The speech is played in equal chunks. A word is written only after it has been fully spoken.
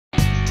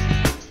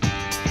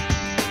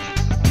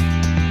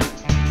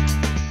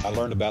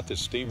learned about this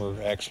steamer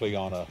actually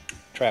on a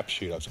trap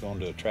shoot. I was going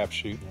to a trap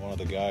shoot, and one of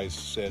the guys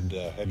said,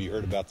 have you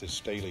heard about this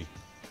Staley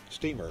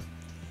steamer?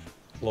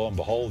 Lo and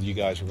behold, you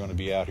guys were going to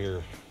be out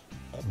here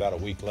about a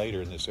week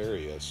later in this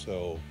area,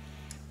 so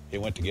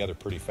it went together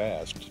pretty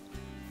fast.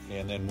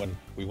 And then when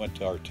we went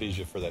to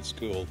Artesia for that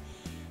school,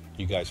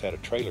 you guys had a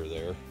trailer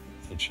there.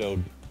 It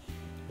showed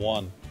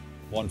one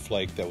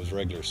flake that was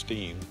regular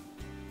steam,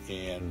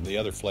 and the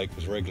other flake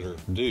was regular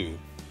dew.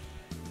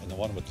 And the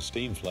one with the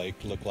steam flake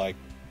looked like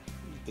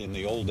in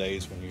the old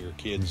days when you were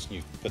kids,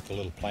 you put the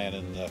little plant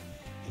in the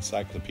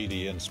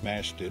encyclopedia and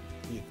smashed it.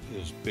 It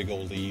was big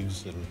old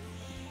leaves,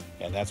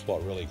 and that's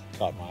what really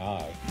caught my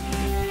eye.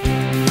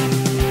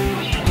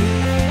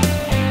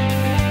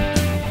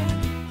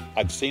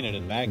 I'd seen it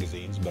in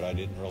magazines, but I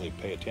didn't really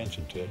pay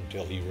attention to it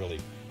until he really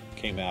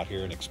came out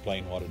here and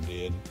explained what it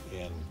did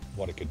and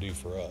what it could do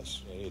for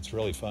us. It's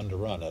really fun to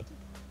run it.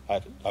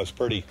 I was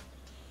pretty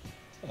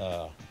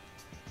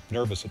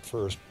nervous at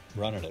first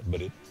running it,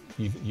 but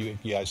you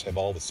guys have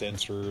all the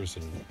sensors,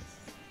 and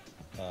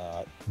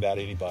about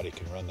anybody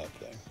can run that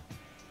thing.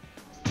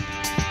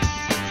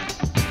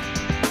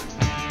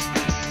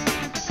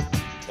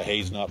 The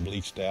hay's not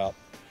bleached out.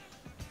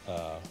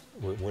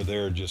 We're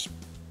there just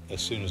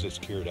as soon as it's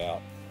cured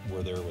out.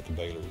 We're there with the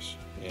balers,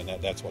 and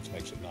that's what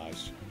makes it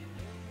nice.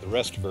 The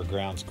rest of our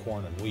ground's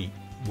corn and wheat.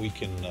 We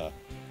can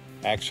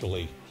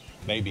actually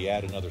maybe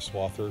add another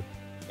swather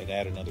and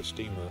add another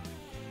steamer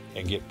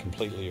and get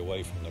completely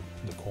away from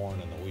the corn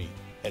and the wheat,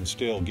 and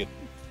still get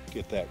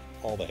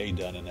all the hay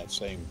done in that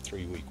same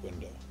 3-week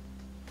window.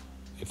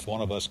 If one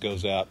of us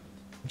goes out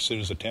as soon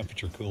as the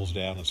temperature cools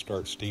down and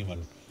starts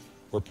steaming,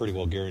 we're pretty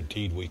well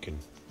guaranteed we can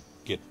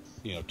get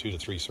 2 to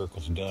 3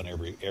 circles done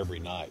every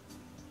night.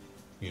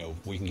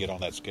 We can get on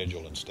that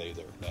schedule and stay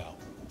there now.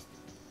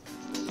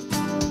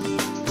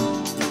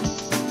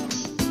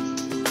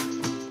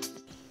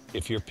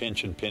 If you're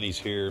pinching pennies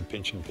here,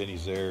 pinching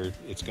pennies there,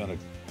 it's going to,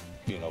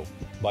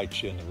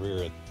 bite you in the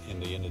rear in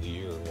the end of the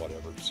year or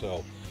whatever.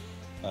 So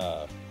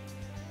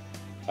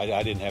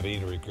I didn't have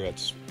any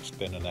regrets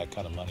spending that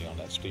kind of money on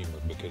that steamer,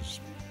 because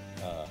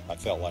I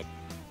felt like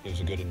it was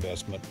a good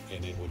investment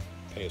and it would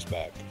pay us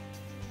back.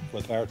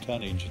 With our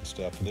tonnage and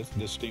stuff,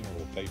 this steamer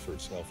will pay for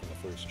itself in the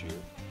first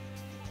year.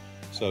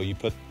 So you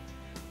put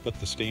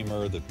the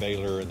steamer, the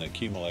baler, and the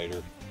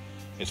accumulator.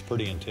 It's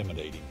pretty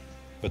intimidating,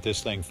 but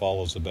this thing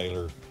follows the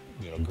baler,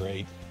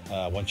 great.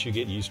 Once you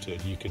get used to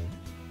it, you can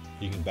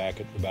back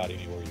it about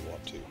anywhere you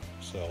want to.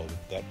 So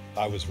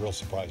I was real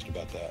surprised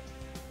about that.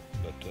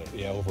 But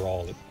yeah,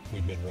 overall,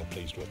 we've been real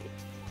pleased with it.